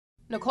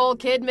Nicole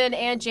Kidman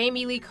and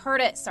Jamie Lee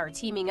Curtis are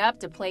teaming up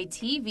to play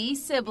TV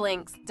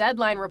siblings.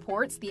 Deadline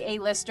reports the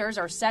A-listers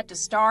are set to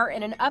star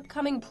in an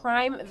upcoming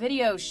Prime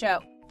Video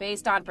show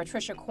based on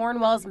Patricia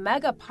Cornwell's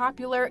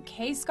mega-popular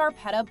Kay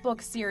Scarpetta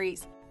book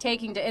series.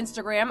 Taking to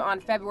Instagram on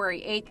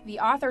February 8th, the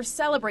author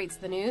celebrates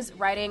the news,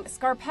 writing,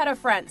 "Scarpetta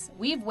friends,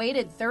 we've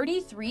waited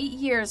 33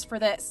 years for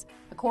this."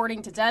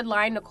 According to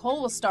Deadline,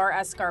 Nicole will star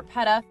as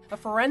Scarpetta, a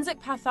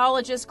forensic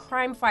pathologist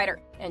crime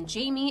fighter, and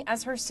Jamie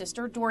as her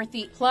sister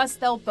Dorothy. Plus,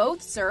 they'll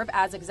both serve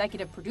as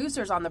executive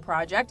producers on the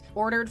project,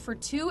 ordered for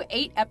 2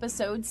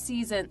 8-episode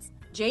seasons.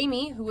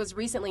 Jamie, who was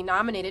recently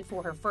nominated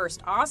for her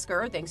first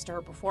Oscar thanks to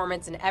her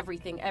performance in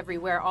Everything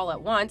Everywhere All at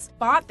Once,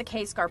 bought the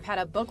Kay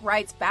Scarpetta book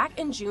rights back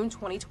in June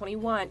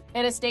 2021.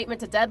 In a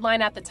statement to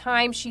Deadline at the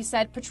time, she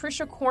said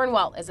Patricia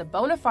Cornwell is a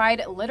bona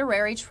fide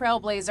literary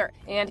trailblazer,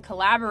 and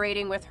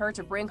collaborating with her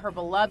to bring her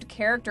beloved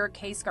character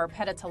Kay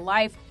Scarpetta to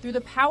life through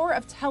the power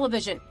of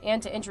television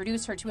and to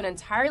introduce her to an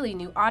entirely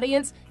new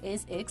audience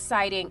is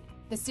exciting.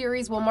 The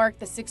series will mark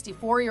the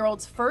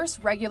 64-year-old's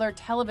first regular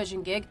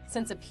television gig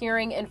since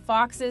appearing in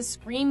Fox's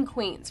Scream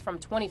Queens from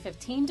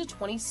 2015 to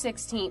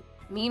 2016.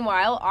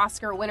 Meanwhile,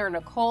 Oscar winner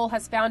Nicole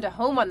has found a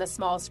home on the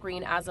small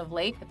screen as of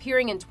late,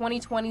 appearing in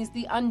 2020's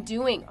The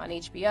Undoing on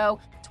HBO,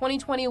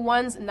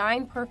 2021's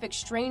 9 Perfect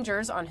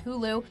Strangers on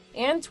Hulu,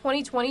 and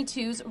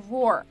 2022's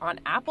Roar on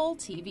Apple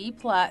TV+.